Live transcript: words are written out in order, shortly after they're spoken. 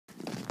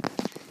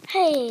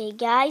Hey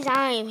guys,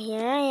 I am here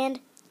and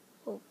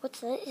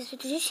what's that?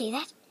 Did you see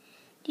that?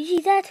 Did you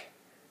see that?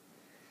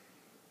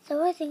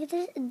 So I think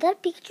is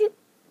that Pikachu?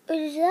 Or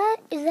is that?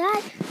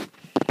 Let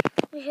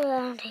me show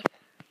that on tape.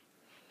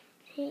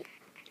 See?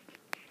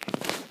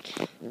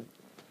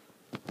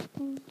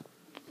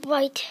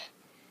 Right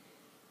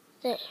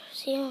there.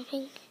 See how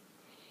pink?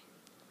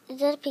 Is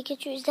that a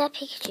Pikachu? Is that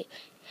Pikachu?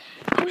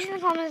 Post in the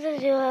comments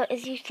below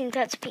if you think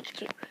that's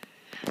Pikachu.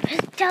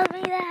 Just tell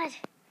me that.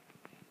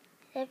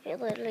 I feel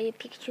literally a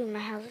Pikachu in my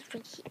house. It's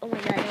freaky. Oh my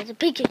god, there's a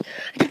Pikachu.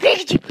 It's a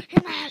Pikachu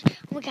in my house.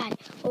 Oh my god.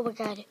 Oh my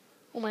god.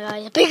 Oh my god,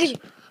 it's a Pikachu.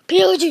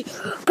 Pikachu.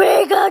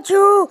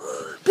 Pikachu.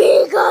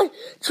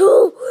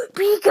 Pikachu.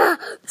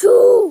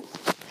 Pikachu.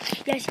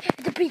 Yes,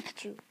 it's a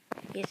Pikachu.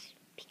 Yes,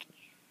 Pikachu.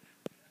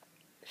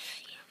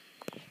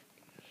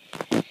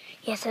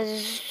 Yes, that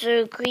is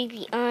so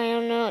creepy. I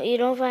don't know. You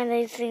don't find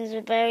these things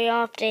very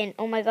often.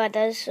 Oh my god,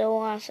 that is so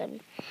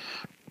awesome.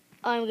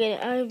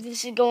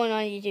 This is going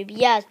on YouTube.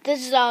 Yes,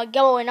 this is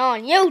going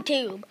on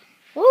YouTube.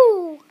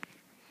 Woo!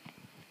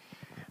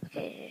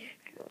 Okay,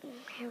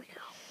 here we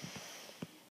go.